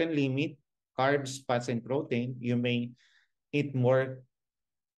a certain limit, carbs, fats, and protein. You may eat more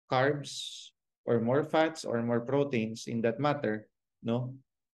carbs or more fats or more proteins in that matter, no?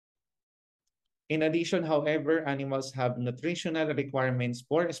 In addition, however, animals have nutritional requirements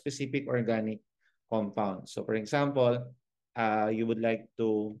for a specific organic compound. So for example, you would like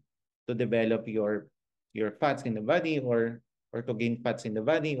to develop your fats in the body, or to gain fats in the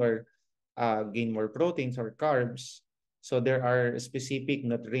body, or gain more proteins or carbs. So there are specific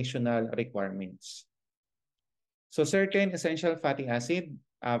nutritional requirements. So certain essential fatty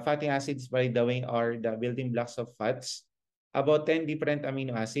acids, by the way, are the building blocks of fats. About 10 different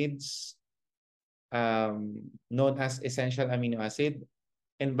amino acids, known as essential amino acid,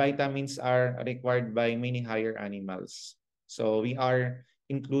 and vitamins are required by many higher animals. So we are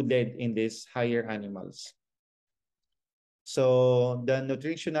included in these higher animals. So the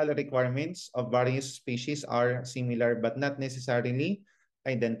nutritional requirements of various species are similar but not necessarily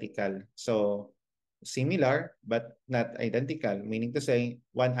identical. So similar but not identical, meaning to say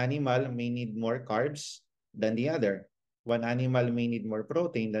one animal may need more carbs than the other. One animal may need more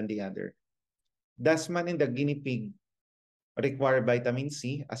protein than the other. Dasman and the guinea pig require vitamin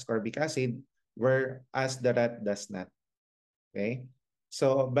C, ascorbic acid, whereas the rat does not. Okay?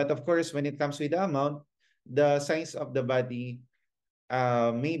 So, but of course, when it comes with the amount, the size of the body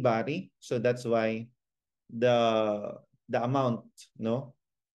may vary. So that's why the amount, no,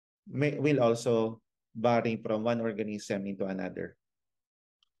 will also vary from one organism into another.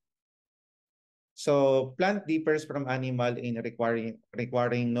 So plant differs from animal in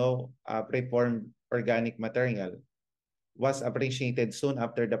requiring no preformed organic material. Was appreciated soon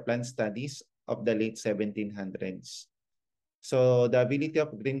after the plant studies of the late 1700s. So the ability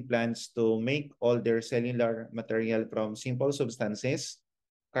of green plants to make all their cellular material from simple substances,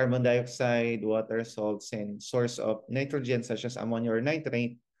 carbon dioxide, water, salts, and source of nitrogen such as ammonia or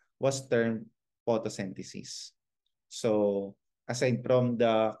nitrate, was termed photosynthesis. So aside from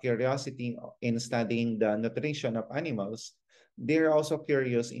the curiosity in studying the nutrition of animals, they're also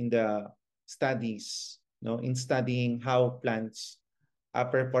curious in the studies, no, in studying how plants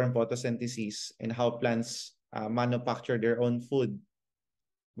perform photosynthesis and how plants manufacture their own food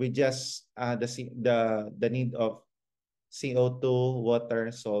with just the need of CO2,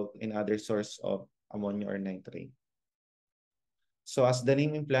 water, salt, and other source of ammonia or nitrate. So as the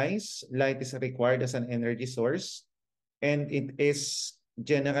name implies, light is required as an energy source, and it is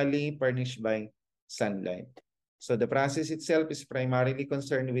generally furnished by sunlight. So the process itself is primarily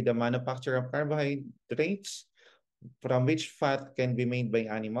concerned with the manufacture of carbohydrates, from which fat can be made by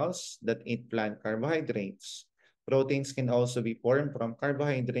animals that eat plant carbohydrates. Proteins can also be formed from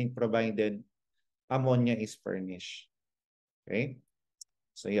carbohydrate provided ammonia is furnished. Okay?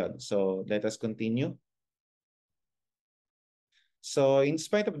 So yeah, so let us continue. So in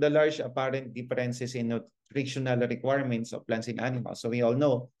spite of the large apparent differences in nutritional requirements of plants and animals, so we all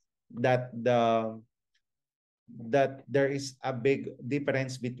know that that there is a big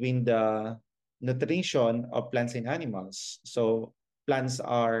difference between the nutrition of plants and animals. So plants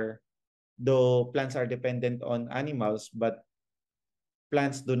are, though plants are dependent on animals, but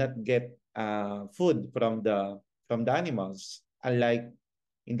plants do not get food from the animals. Unlike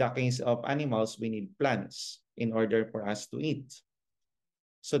in the case of animals, we need plants in order for us to eat.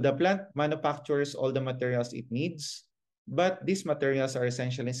 So the plant manufactures all the materials it needs, but these materials are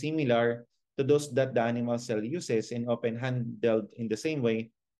essentially similar to those that the animal cell uses and often handled in the same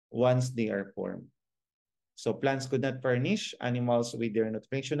way once they are formed. So plants could not furnish animals with their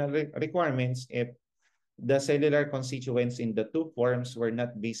nutritional requirements if the cellular constituents in the two forms were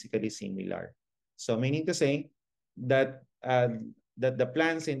not basically similar. So meaning to say that that the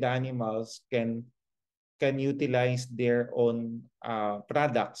plants and the animals can utilize their own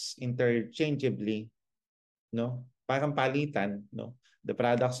products interchangeably, no? Parang palitan, no? The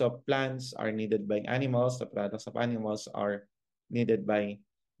products of plants are needed by animals, the products of animals are needed by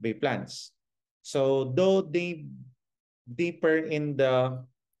plants. So though they differ in the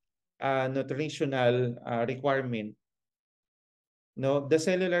nutritional requirement, no, the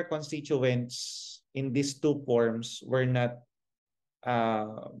cellular constituents in these two forms were not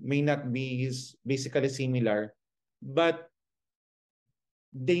may not be basically similar, but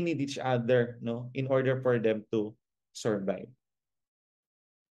they need each other, no, in order for them to survive.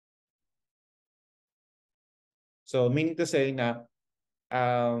 So meaning to say na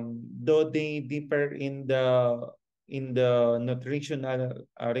though they differ in the nutritional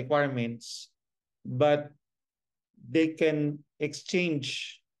requirements, but they can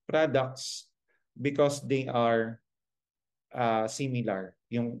exchange products because they are similar,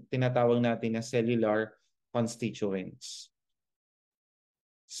 yung tinatawag natin na cellular constituents.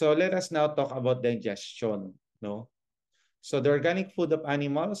 So let us now talk about digestion, no? So the organic food of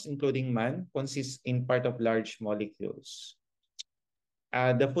animals, including man, consists in part of large molecules.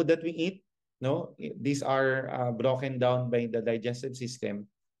 The food that we eat, no, these are broken down by the digestive system,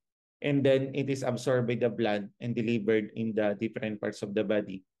 and then it is absorbed by the blood and delivered in the different parts of the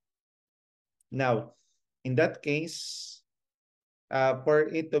body. Now, in that case, for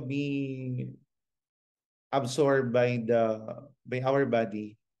it to be absorbed by our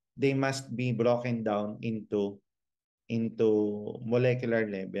body, they must be broken down into molecular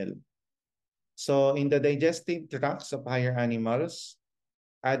level. So in the digestive tracts of higher animals,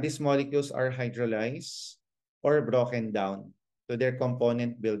 these molecules are hydrolyzed or broken down to their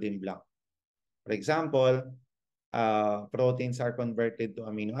component building block. For example, proteins are converted to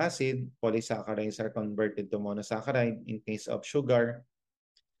amino acid, polysaccharides are converted to monosaccharide in case of sugar,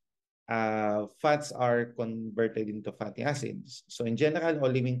 fats are converted into fatty acids. So in general,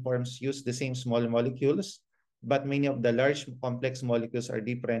 all living forms use the same small molecules, but many of the large complex molecules are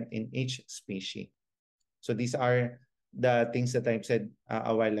different in each species. So these are the things that I've said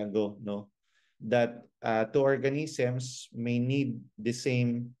a while ago, no? That two organisms may need the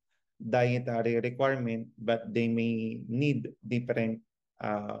same dietary requirement, but they may need different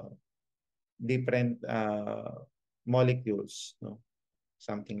molecules, no?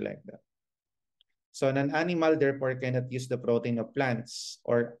 Something like that. So an animal therefore cannot use the protein of plants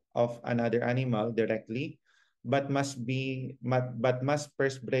or of another animal directly, but must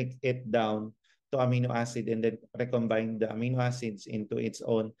first break it down to amino acid and then recombine the amino acids into its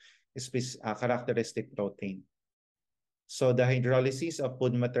own characteristic protein. So the hydrolysis of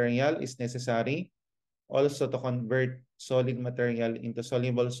food material is necessary also to convert solid material into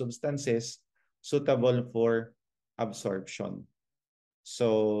soluble substances suitable for absorption.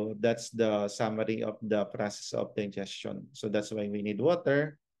 So that's the summary of the process of digestion. So that's why we need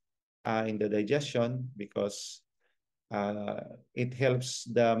water in the digestion, because It helps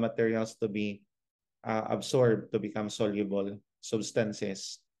the materials to be absorbed to become soluble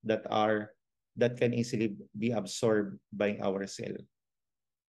substances that can easily be absorbed by our cell.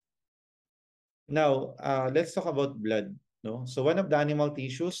 Now, let's talk about blood. No, so one of the animal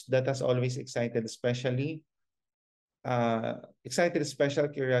tissues that has always excited special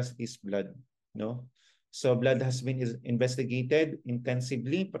curiosity is blood. No, so blood has been investigated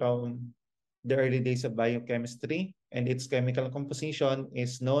intensively from the early days of biochemistry, and its chemical composition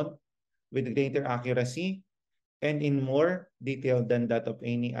is known with greater accuracy and in more detail than that of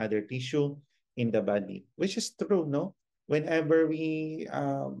any other tissue in the body, which is true, no? Whenever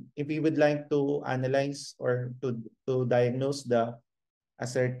if we would like to analyze or to diagnose a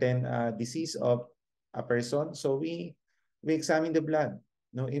certain disease of a person, so we examine the blood.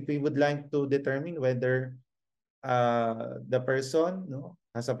 No, if we would like to determine whether the person no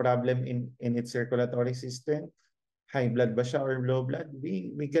has a problem in its circulatory system, high blood ba siya or low blood,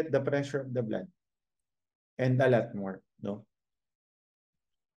 we get the pressure of the blood and a lot more, no?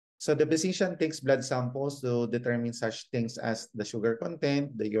 So the physician takes blood samples to determine such things as the sugar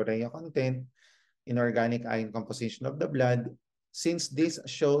content, the urea content, inorganic ion composition of the blood, since these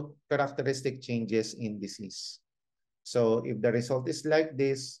show characteristic changes in disease. So if the result is like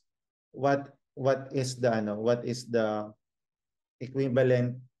this, what is the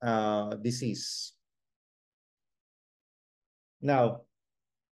equivalent disease? Now,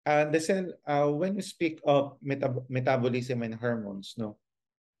 when we speak of metabolism and hormones, no,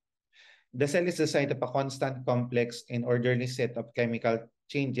 the cell is the site of a constant, complex, and orderly set of chemical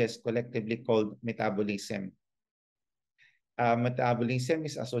changes collectively called metabolism. Metabolism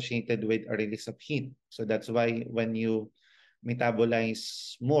is associated with a release of heat. So that's why when you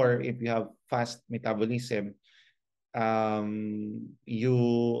metabolize more, if you have fast metabolism,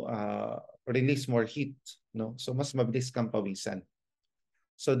 you release more heat. No? So mas mabilis kang pawisan.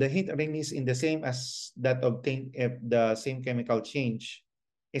 So the heat release in the same as that obtained if the same chemical change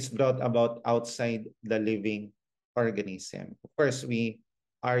is brought about outside the living organism. Of course, we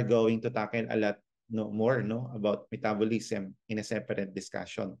are going to tackle a lot more about metabolism in a separate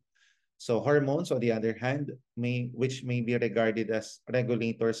discussion. So hormones, on the other hand, which may be regarded as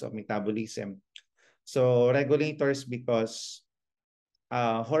regulators of metabolism. So regulators because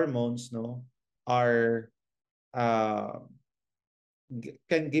hormones are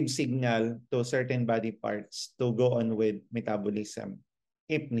can give signal to certain body parts to go on with metabolism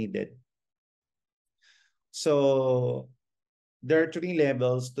if needed. So there are three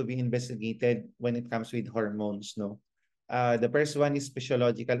levels to be investigated when it comes with hormones. The first one is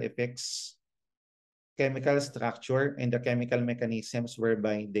physiological effects, chemical structure, and the chemical mechanisms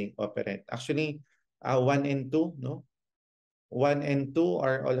whereby they operate. Actually, 1 and 2, 1 and 2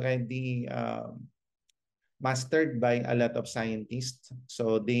 are already mastered by a lot of scientists.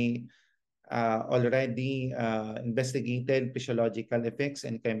 So they already investigated physiological effects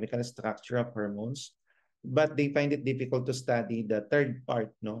and chemical structure of hormones, but they find it difficult to study the third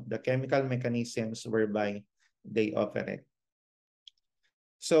part, the chemical mechanisms whereby they operate.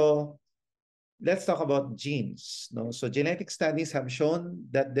 So let's talk about genes. So genetic studies have shown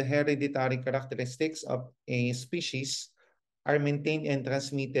that the hereditary characteristics of a species are maintained and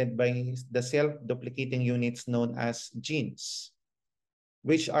transmitted by the self-duplicating units known as genes,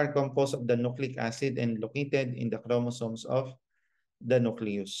 which are composed of the nucleic acid and located in the chromosomes of the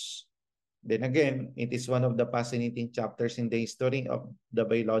nucleus. Then again, it is one of the fascinating chapters in the history of the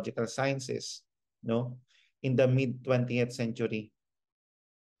biological sciences, in the mid-20th century.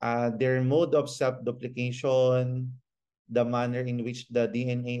 Their mode of self-duplication, the manner in which the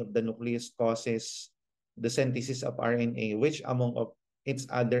DNA of the nucleus causes the synthesis of RNA, which among of its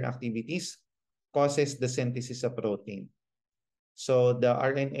other activities causes the synthesis of protein. So the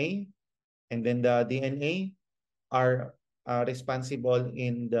RNA and then the DNA are responsible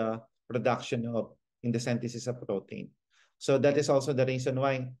in the production in the synthesis of protein. So that is also the reason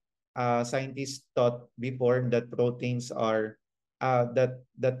why scientists thought before that proteins are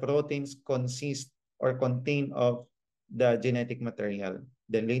that proteins consist or contain of the genetic material.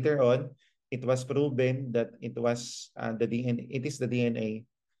 Then later on, it was proven that it was the DNA. It is the DNA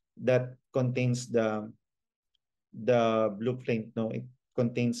that contains the blueprint. No, it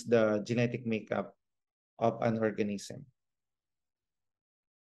contains the genetic makeup of an organism.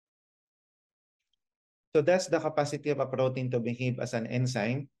 So that's the capacity of a protein to behave as an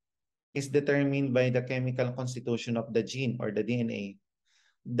enzyme is determined by the chemical constitution of the gene or the DNA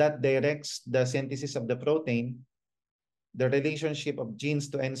that directs the synthesis of the protein. The relationship of genes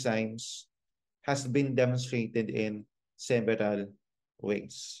to enzymes has been demonstrated in several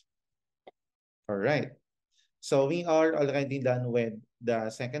ways. All right. So we are already done with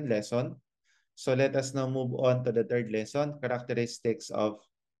the second lesson. So let us now move on to the third lesson, characteristics of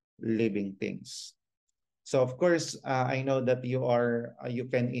living things. So of course, I know that you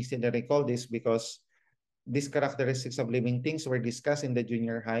can easily recall this because these characteristics of living things were discussed in the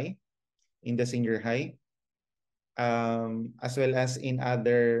junior high, in the senior high, as well as in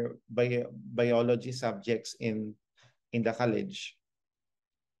other biology subjects in the college.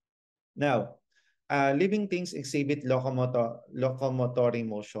 Now, living things exhibit locomotory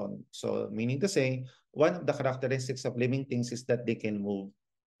motion. So meaning to say, one of the characteristics of living things is that they can move.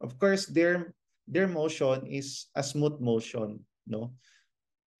 Of course, their motion is a smooth motion. No,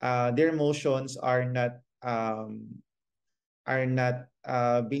 their motions are not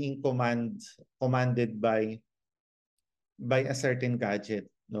being commanded by a certain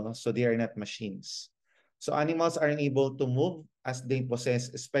gadget. No, so they are not machines. So animals are able to move as they possess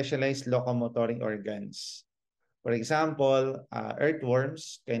specialized locomotory organs. For example,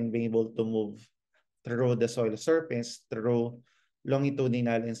 earthworms can be able to move through the soil surface through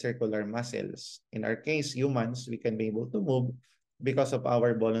longitudinal and circular muscles. In our case, humans, we can be able to move because of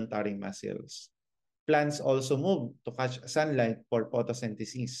our voluntary muscles. Plants also move to catch sunlight for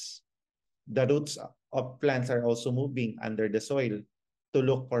photosynthesis. The roots of plants are also moving under the soil to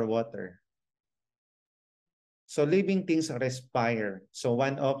look for water. So living things respire. So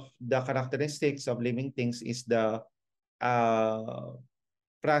one of the characteristics of living things is the uh,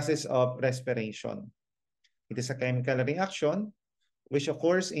 process of respiration. It is a chemical reaction which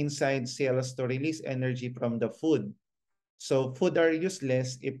occurs inside cells to release energy from the food. So food are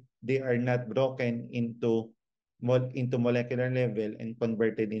useless if they are not broken into molecular level and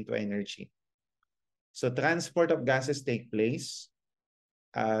converted into energy. So transport of gases take place.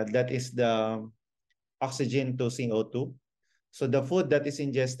 That is the oxygen to CO2. So the food that is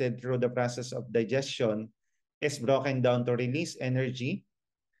ingested through the process of digestion is broken down to release energy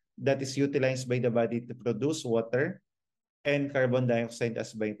that is utilized by the body to produce water and carbon dioxide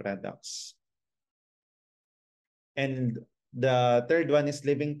as byproducts. And the third one is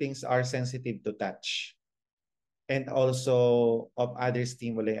living things are sensitive to touch and also of other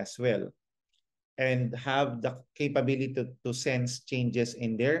stimuli as well, and have the capability to sense changes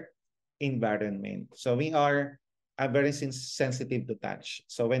in their environment. So we are very sensitive to touch.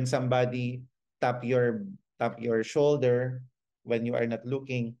 So when somebody tap your tap your shoulder when you are not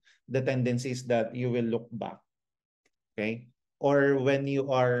looking, the tendency is that you will look back. Okay. Or when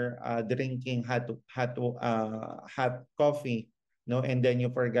you are drinking hot coffee, no, and then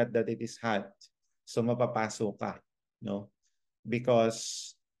you forgot that it is hot, so mapapaso ka, no,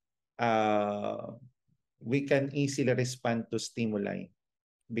 because uh, we can easily respond to stimuli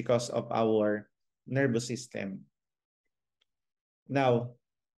because of our nervous system. Now,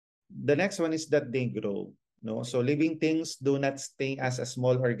 the next one is that they grow. No, so living things do not stay as a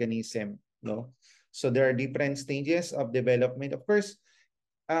small organism. No, so there are different stages of development. Of course,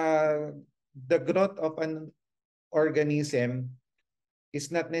 uh, the growth of an organism is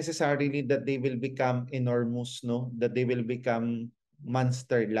not necessarily that they will become enormous. No, that they will become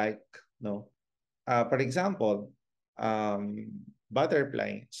monster-like. No, for example,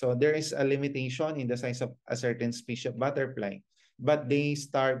 butterfly. So there is a limitation in the size of a certain species of butterfly, but they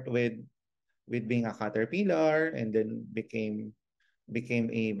start with being a caterpillar and then became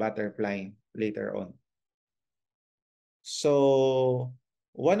a butterfly later on. So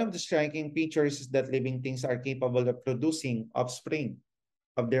one of the striking features is that living things are capable of producing offspring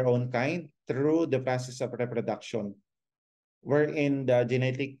of their own kind through the process of reproduction, wherein the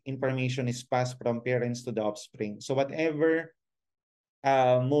genetic information is passed from parents to the offspring. So whatever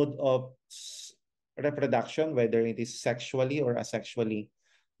mode of reproduction, whether it is sexually or asexually,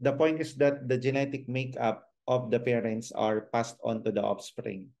 the point is that the genetic makeup of the parents are passed on to the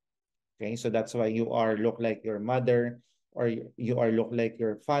offspring. Okay, so that's why you are look like your mother, or you are look like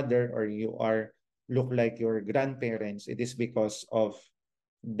your father, or you are look like your grandparents. It is because of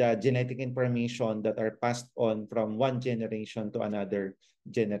the genetic information that are passed on from one generation to another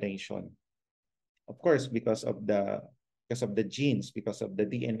generation. Of course, because of the genes, because of the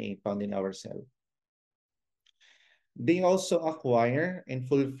DNA found in our cell. They also acquire and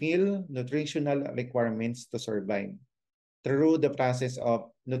fulfill nutritional requirements to survive through the process of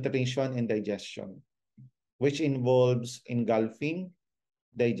nutrition and digestion, which involves engulfing,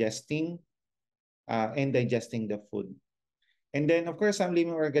 digesting, and digesting the food. And then, of course, some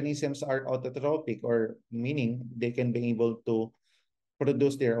living organisms are autotrophic, or meaning they can be able to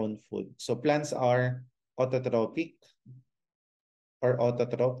produce their own food. So plants are autotrophic or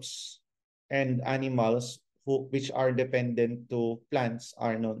autotrophs, and animals which are dependent to plants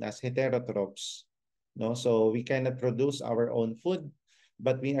are known as heterotrophs. No, so we cannot produce our own food,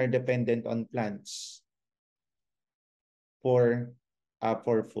 but we are dependent on plants for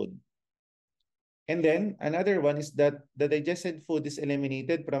for food. And then another one is that the digested food is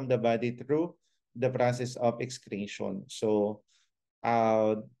eliminated from the body through the process of excretion. So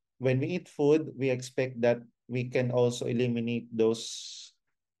uh, when we eat food, we expect that we can also eliminate those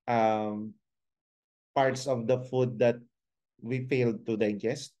um, parts of the food that we failed to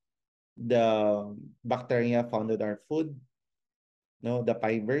digest, the bacteria found in our food, no, the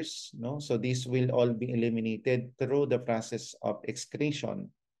fibers, no. So these will all be eliminated through the process of excretion.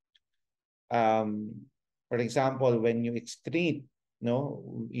 Um, for example, when you excrete, no,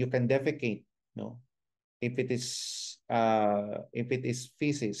 you can defecate, no, if it is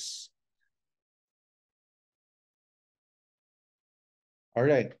feces. All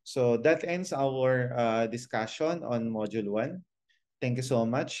right, so that ends our discussion on Module 1. Thank you so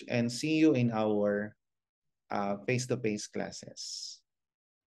much and see you in our face-to-face classes.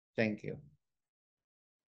 Thank you.